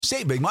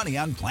Save big money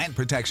on plant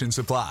protection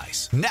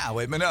supplies. Now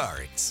at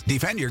Menards.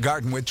 Defend your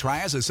garden with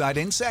Triazicide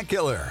Insect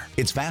Killer.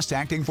 Its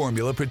fast-acting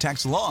formula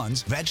protects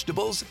lawns,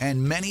 vegetables,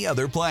 and many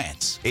other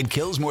plants. It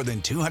kills more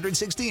than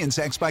 260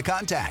 insects by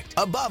contact,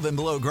 above and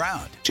below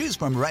ground. Choose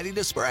from ready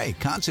to spray,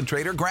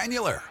 concentrate, or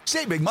granular.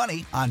 Save big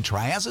money on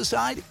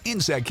Triazicide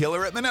Insect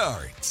Killer at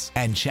Menards.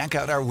 And check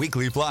out our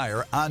weekly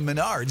flyer on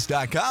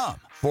Menards.com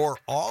for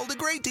all the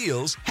great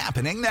deals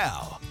happening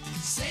now.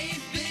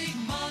 Save big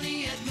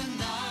money at Menards.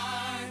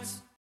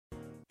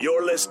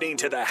 You're listening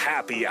to The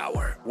Happy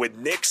Hour with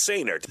Nick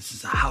Sainert. This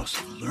is a house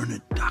of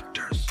learned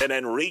doctors. And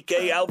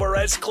Enrique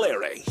Alvarez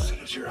Clary. As soon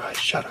as your eyes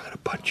shut, I'm going to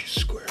punch you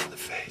square in the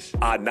face.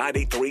 On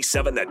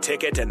 93.7 The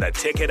Ticket and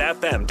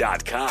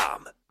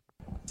theticketfm.com.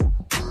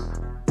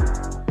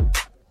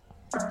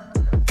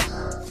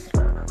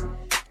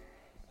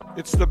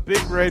 It's the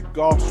Big Red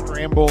Golf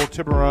Scramble,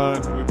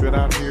 Tiburon. We've been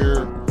out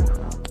here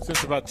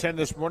since about 10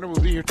 this morning.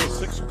 We'll be here till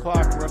 6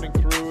 o'clock running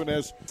through. And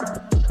as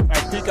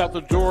I peek out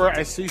the door,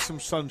 I see some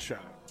sunshine.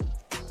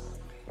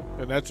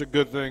 And that's a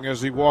good thing. As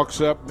he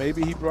walks up,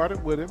 maybe he brought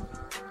it with him.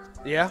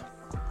 Yeah.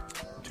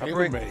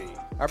 Tailor-made.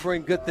 I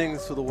bring good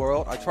things to the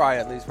world. I try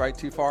at least, right?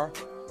 Too far?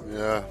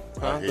 Yeah.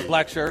 The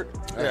black shirt?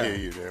 I hear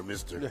you there,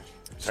 Mr.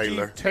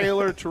 Taylor. Steve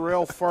Taylor,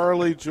 Terrell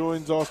Farley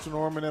joins Austin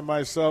Norman and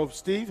myself.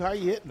 Steve, how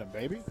you hitting them,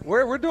 baby?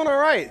 We're doing all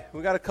right.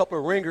 We got a couple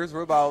of ringers.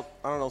 We're about,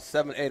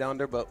 7, 8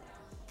 under, but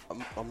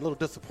I'm a little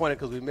disappointed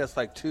because we missed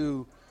like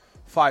 2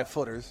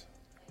 5-footers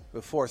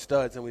with 4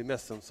 studs, and we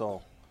missed them.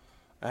 So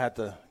I had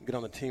to get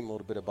on the team a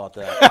little bit about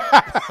that.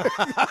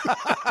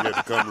 You had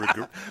to come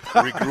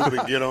regroup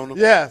and get on them?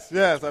 Yes.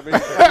 I mean,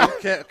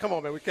 come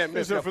on, man. We can't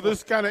miss it. For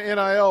this kind of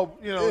NIL,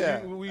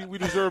 we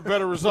deserve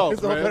better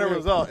results, man. Better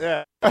result,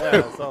 yeah.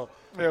 So,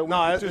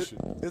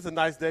 it's a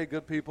nice day,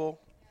 good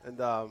people, and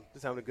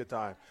just having a good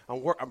time.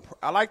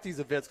 I like these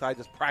events because I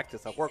just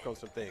practice. I work on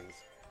some things,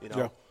 Yeah.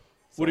 So,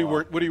 What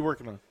are you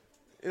working on?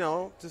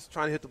 Just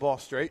trying to hit the ball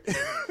straight,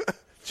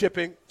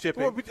 chipping.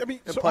 Well,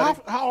 so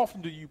how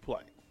often do you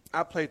play?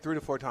 I play 3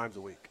 to 4 times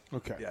a week.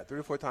 Okay. Yeah, 3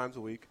 to 4 times a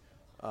week.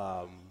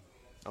 I'm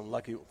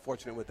lucky,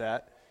 fortunate with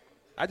that.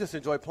 I just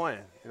enjoy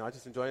playing. I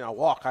just enjoy it. I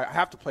walk. I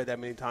have to play that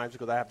many times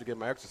because I have to get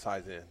my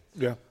exercise in.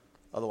 Yeah.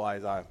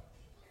 Otherwise, I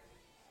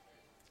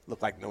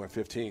look like number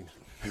 15.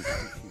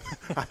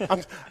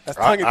 That's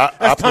tongue in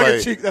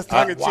cheek. That's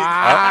tongue in cheek.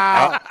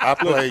 Wow. I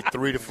play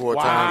 3 to 4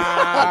 times.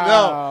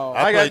 No,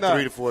 I play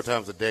 3 to 4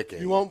 times a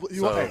decade. I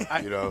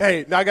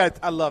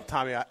love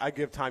Tommy. I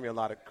give Tommy a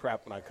lot of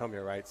crap when I come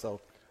here, right?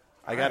 So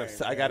I have him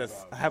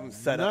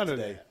set up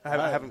today. I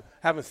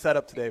have him set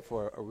up today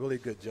for a really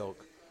good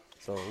joke.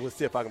 So we'll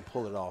see if I can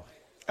pull it off.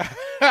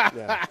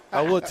 Yeah.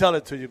 I will tell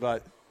it to you,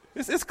 but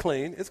it's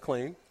clean. It's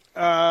clean.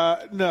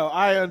 No,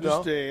 I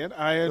understand.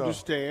 I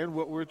understand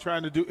what we're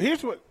trying to do.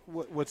 Here's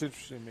what's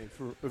interesting to me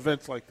for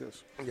events like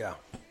this. Yeah.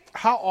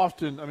 How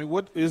often,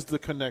 what is the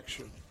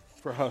connection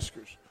for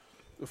Huskers,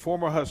 the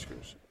former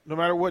Huskers? No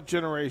matter what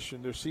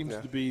generation, there seems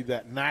to be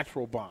that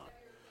natural bond.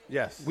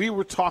 Yes. We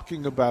were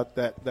talking about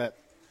that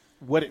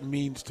what it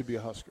means to be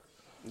a Husker.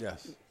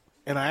 Yes.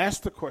 And I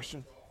asked the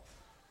question,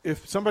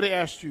 if somebody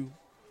asked you,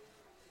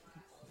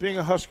 being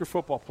a Husker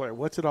football player,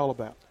 what's it all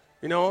about?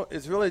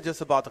 It's really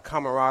just about the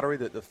camaraderie,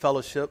 the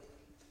fellowship.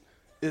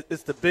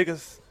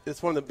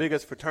 It's one of the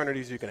biggest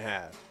fraternities you can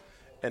have.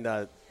 And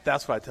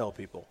that's what I tell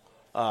people.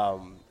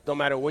 No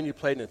matter when you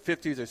played in the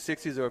 50s or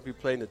 60s or if you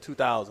played in the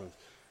 2000s,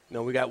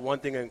 we got one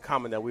thing in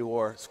common that we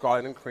wore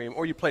scarlet and cream,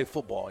 or you play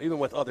football, even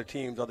with other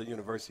teams, other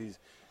universities,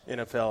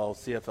 NFL,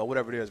 CFL,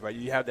 whatever it is, right?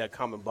 You have that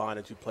common bond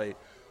that you play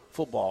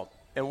football.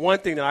 And one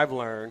thing that I've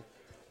learned,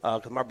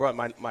 because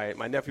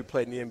my nephew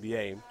played in the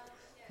NBA,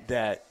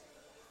 that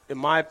in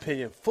my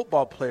opinion,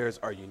 football players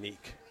are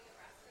unique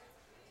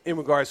in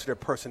regards to their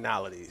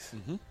personalities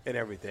and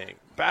everything.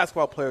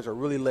 Basketball players are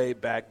really laid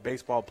back,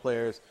 baseball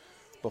players,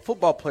 but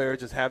football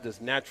players just have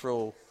this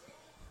natural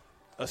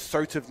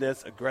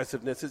assertiveness,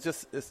 aggressiveness.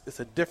 It's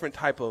a different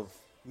type of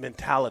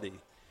mentality.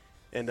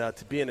 And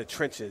to be in the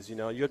trenches,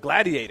 you're a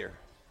gladiator.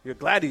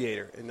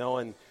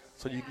 And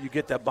so you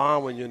get that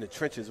bond when you're in the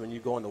trenches, when you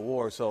go into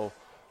war. So,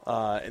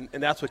 and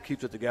that's what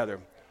keeps it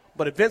together.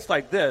 But events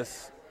like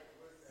this,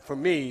 for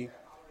me,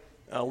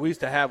 we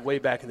used to have way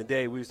back in the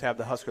day, we used to have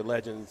the Husker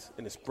Legends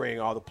in the spring.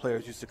 All the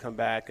players used to come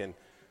back. And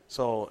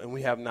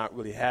we have not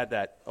really had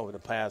that over the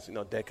past,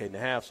 decade and a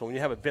half. So when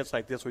you have events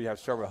like this where you have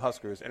several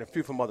Huskers and a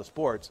few from other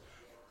sports,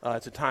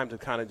 it's a time to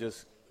kind of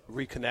just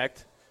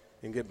reconnect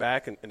and get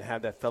back and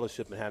have that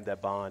fellowship and have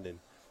that bond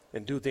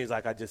and do things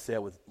like I just said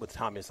with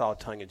Tommy. It's all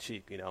tongue in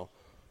cheek,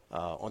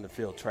 on the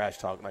field, trash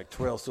talk. Like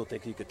Terrell still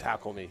think he could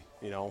tackle me,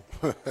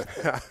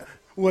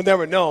 We'll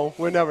never know.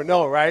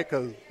 Right?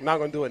 Because I'm not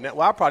going to do it now.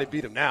 Well, I'll probably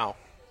beat him now,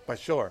 for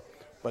sure.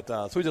 But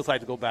so we just like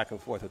to go back and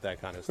forth with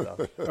that kind of stuff.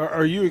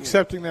 Are you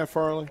accepting that,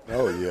 Farley?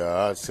 Oh, yeah,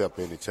 I accept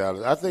any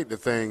challenge. I think the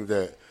thing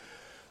that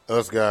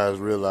us guys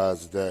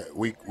realize is that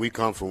we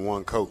come from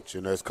one coach,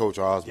 and that's Coach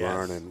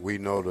Osborne, Yes. and we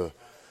know the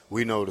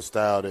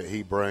style that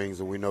he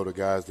brings, and we know the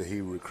guys that he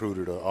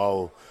recruited are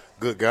all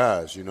good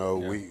guys.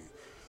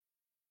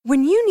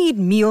 When you need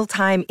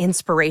mealtime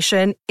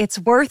inspiration, it's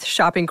worth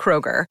shopping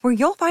Kroger, where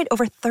you'll find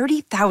over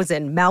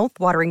 30,000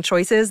 mouth-watering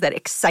choices that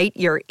excite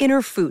your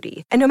inner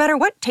foodie. And no matter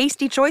what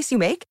tasty choice you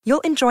make,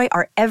 you'll enjoy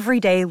our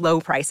everyday low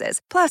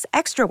prices, plus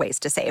extra ways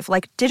to save,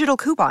 like digital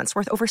coupons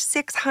worth over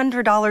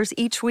 $600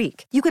 each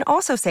week. You can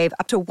also save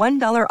up to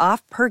 $1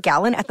 off per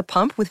gallon at the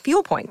pump with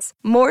fuel points.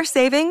 More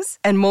savings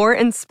and more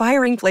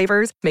inspiring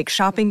flavors make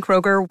shopping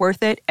Kroger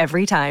worth it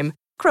every time.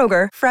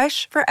 Kroger,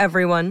 fresh for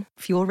everyone.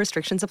 Fuel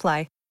restrictions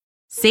apply.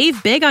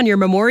 Save big on your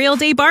Memorial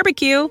Day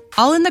barbecue,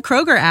 all in the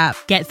Kroger app.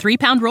 Get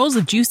 3-pound rolls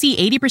of juicy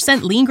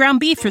 80% lean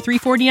ground beef for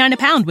 $3.49 a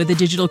pound with a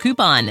digital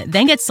coupon.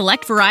 Then get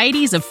select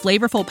varieties of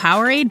flavorful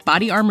Powerade,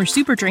 Body Armor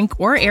Super Drink,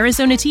 or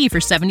Arizona tea for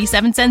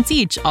 77 cents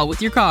each, all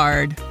with your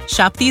card.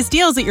 Shop these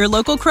deals at your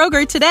local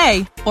Kroger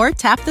today, or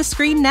tap the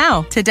screen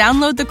now to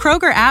download the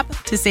Kroger app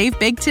to save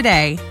big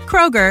today.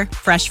 Kroger,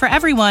 fresh for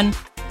everyone.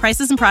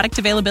 Prices and product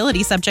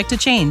availability subject to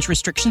change.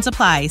 Restrictions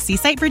apply. See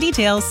site for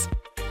details.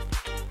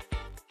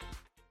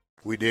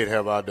 We did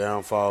have our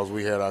downfalls.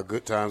 We had our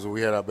good times and we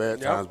had our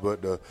bad times.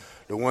 But the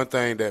one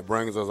thing that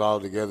brings us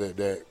all together,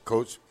 that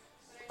Coach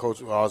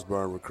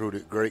Osborne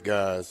recruited great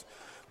guys,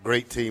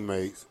 great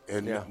teammates,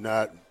 and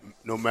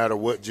no matter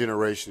what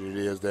generation it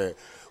is, that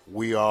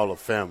we all are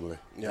family.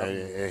 Yeah.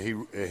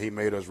 And he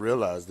made us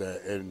realize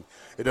that. And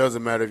it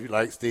doesn't matter if you,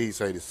 like Steve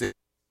say, the 60,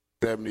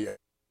 70,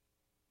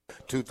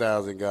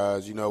 2,000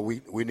 guys,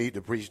 we need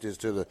to preach this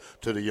to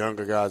the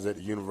younger guys at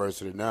the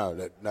university now.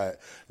 That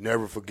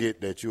never forget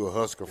that you're a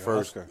Husker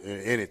first in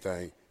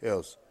anything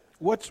else.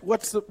 What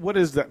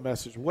is that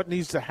message? What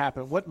needs to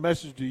happen? What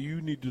message do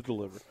you need to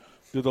deliver?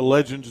 Do the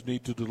legends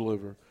need to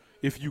deliver,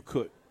 if you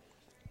could,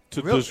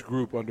 to this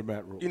group under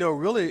Matt Rhule?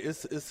 Really,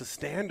 it's the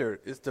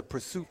standard. It's the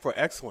pursuit for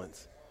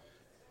excellence.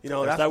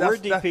 That's that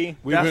word, DP.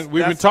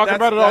 We've been talking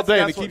about it all day,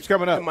 and it keeps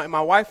coming up.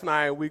 My wife and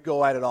I, we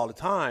go at it all the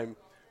time.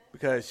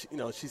 Because,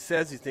 she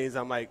says these things,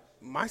 I'm like,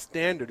 my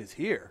standard is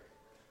here.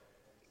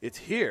 It's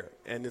here,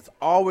 and it's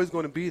always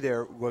going to be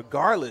there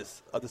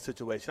regardless of the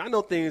situation. I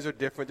know things are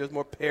different. There's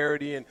more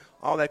parity and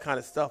all that kind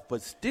of stuff.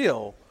 But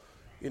still,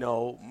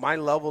 my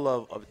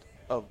level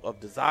of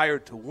desire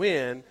to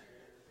win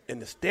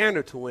and the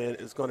standard to win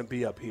is going to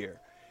be up here.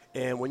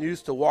 And when you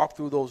used to walk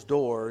through those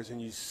doors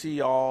and you see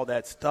all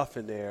that stuff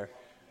in there,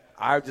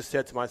 I just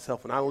said to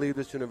myself, when I leave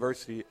this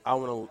university, I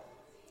want to,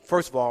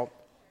 first of all,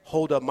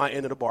 hold up my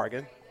end of the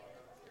bargain.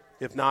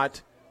 If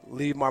not,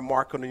 leave my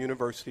mark on the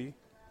university,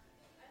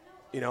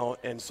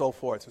 and so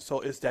forth. And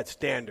so it's that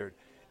standard.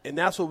 And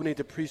that's what we need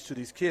to preach to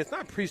these kids.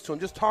 Not preach to them,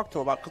 just talk to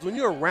them about it. Because when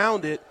you're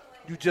around it,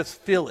 you just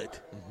feel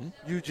it.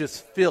 Mm-hmm. You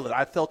just feel it.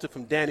 I felt it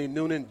from Danny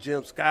Noonan,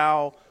 Jim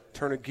Scow,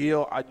 Turner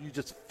Gill. You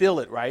just feel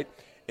it, right?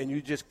 And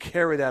you just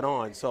carry that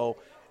on. So,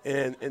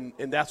 and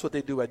that's what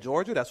they do at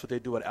Georgia. That's what they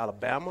do at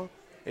Alabama.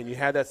 And you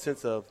have that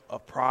sense of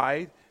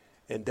pride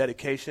and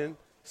dedication.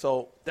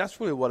 So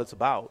that's really what it's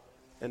about.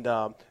 And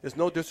there's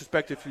no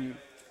disrespect if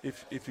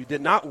you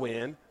did not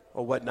win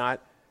or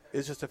whatnot.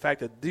 It's just the fact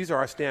that these are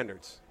our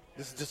standards.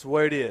 This is just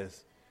where it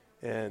is.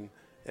 And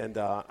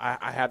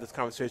I have this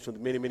conversation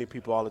with many, many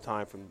people all the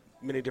time from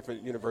many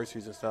different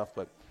universities and stuff.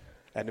 But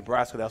at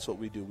Nebraska, that's what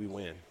we do. We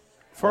win.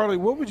 Farley,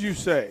 what would you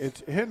say?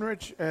 It's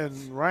Henrich and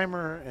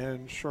Reimer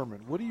and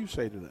Sherman. What do you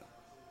say to them?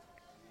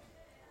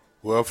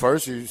 Well,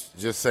 first you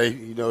just say,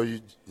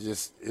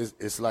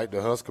 it's like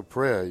the Husker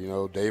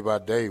prayer. Day by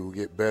day we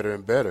get better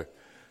and better.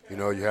 You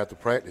have to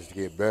practice to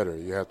get better.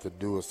 You have to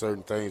do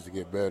certain things to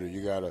get better.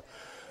 You got to,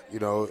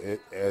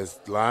 as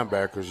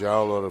linebackers,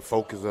 y'all are the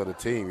focus of the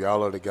team.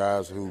 Y'all are the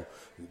guys who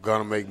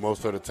going to make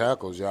most of the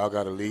tackles. Y'all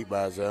got to lead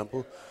by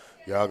example.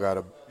 Y'all got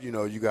to,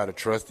 you got to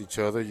trust each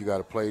other. You got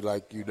to play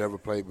like you never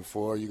played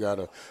before. You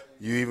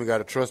even got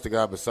to trust the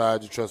guy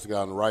beside you, trust the guy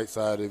on the right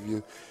side of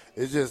you.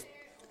 It's just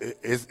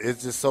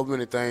so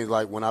many things.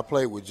 Like when I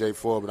played with Jay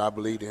Forbin, I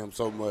believed in him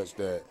so much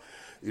that,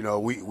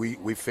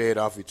 we fed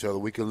off each other.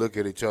 We could look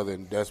at each other,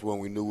 and that's when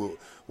we knew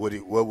what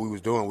we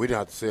was doing. We didn't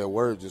have to say a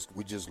word.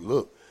 We just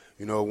look.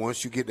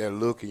 Once you get that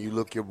look and you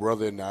look your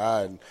brother in the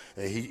eye and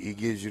he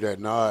gives you that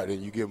nod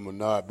and you give him a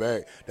nod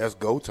back, that's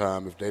go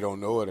time if they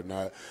don't know it or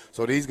not.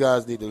 So these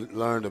guys need to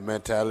learn the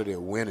mentality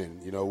of winning,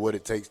 what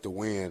it takes to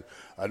win.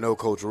 I know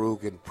Coach Rhule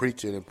can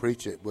preach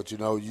it, but you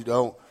don't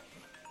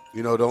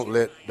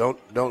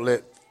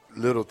let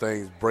little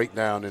things break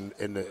down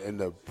in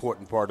the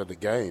important part of the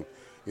game.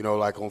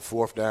 Like on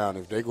fourth down,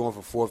 if they're going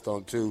for 4th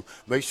on 2,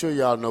 make sure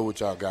y'all know what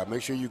y'all got.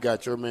 Make sure you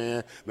got your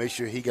man. Make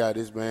sure he got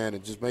his man,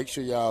 and just make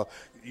sure y'all,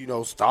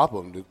 stop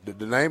them.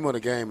 The name of the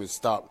game is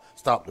stop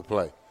the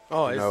play.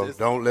 Oh,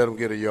 don't let them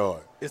get a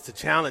yard. It's the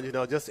challenge,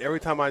 Just every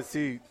time I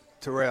see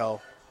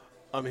Terrell,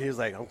 he's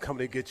like, I'm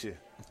coming to get you.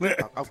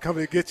 I'm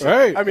coming to get you.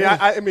 Hey,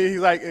 I mean,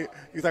 he's like,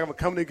 I'm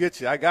coming to get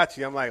you. I got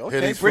you. I'm like,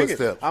 okay, bring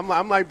it. I'm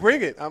like,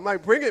 bring it. I'm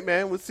like, bring it,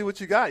 man. We'll see what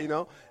you got,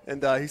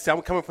 And he said,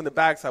 I'm coming from the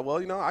backside. Well,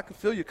 I can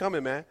feel you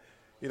coming, man.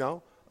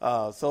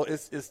 So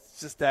it's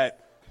just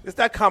that. It's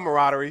that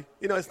camaraderie.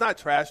 It's not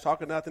trash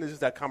talk or nothing. It's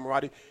just that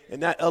camaraderie,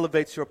 and that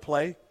elevates your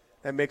play.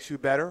 That makes you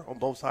better on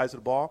both sides of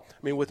the ball.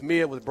 I mean, with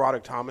me, it was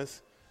Broderick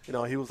Thomas. He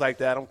was like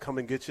that. I'm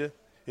coming to get you.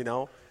 you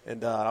know.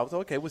 And I was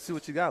okay. We'll see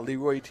what you got.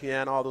 Leroy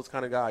Etienne, all those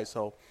kind of guys.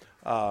 So,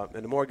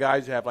 and the more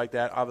guys you have like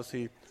that,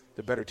 obviously,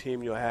 the better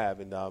team you'll have.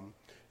 And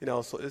you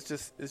know, so it's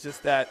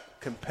just that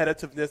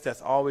competitiveness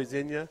that's always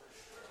in you.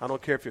 I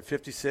don't care if you're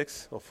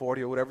 56 or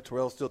 40 or whatever.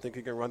 Terrell still think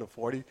he can run a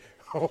 40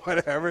 or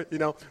whatever. You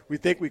know, we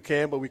think we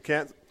can, but we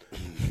can't.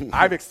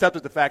 I've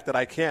accepted the fact that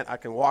I can't. I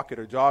can walk it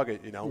or jog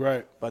it, you know.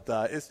 Right. But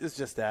it's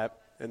just that,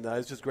 and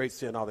it's just great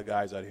seeing all the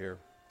guys out here.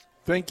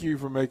 Thank you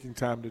for making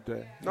time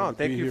today. No,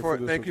 thank you for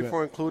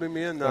including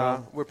me, and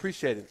we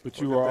appreciate it. But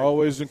you are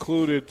always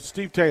included.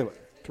 Steve Taylor,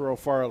 Terrell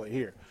Farley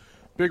here.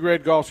 Big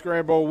Red Golf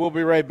Scramble. We'll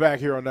be right back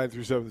here on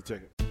 937 The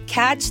Ticket.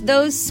 Catch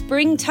those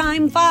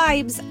springtime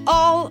vibes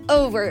all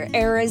over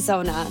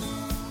Arizona.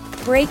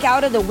 Break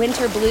out of the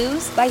winter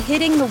blues by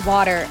hitting the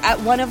water at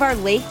one of our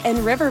lake and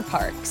river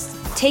parks.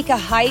 Take a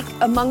hike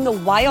among the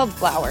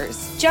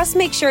wildflowers. Just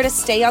make sure to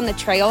stay on the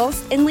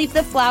trails and leave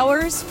the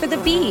flowers for the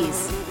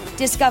bees.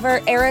 Discover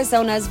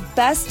Arizona's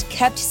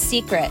best-kept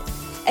secret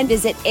and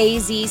visit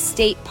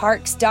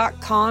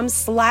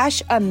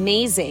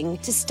azstateparks.com/amazing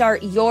to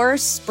start your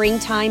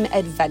springtime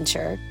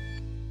adventure.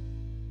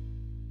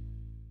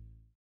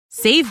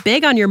 Save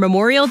big on your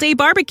Memorial Day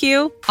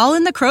barbecue, all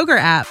in the Kroger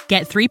app.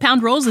 Get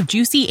 3-pound rolls of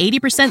juicy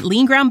 80%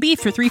 lean ground beef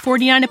for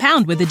 $3.49 a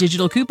pound with a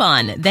digital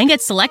coupon. Then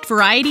get select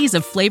varieties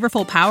of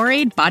flavorful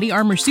Powerade, Body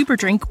Armor Super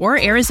Drink,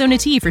 or Arizona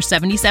tea for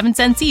 77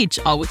 cents each,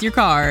 all with your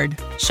card.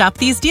 Shop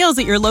these deals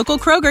at your local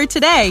Kroger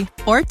today,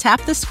 or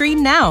tap the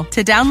screen now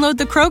to download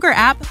the Kroger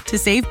app to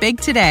save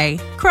big today.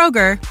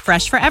 Kroger,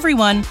 fresh for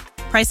everyone.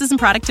 Prices and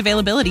product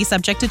availability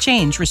subject to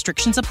change.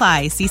 Restrictions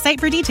apply. See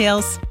site for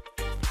details.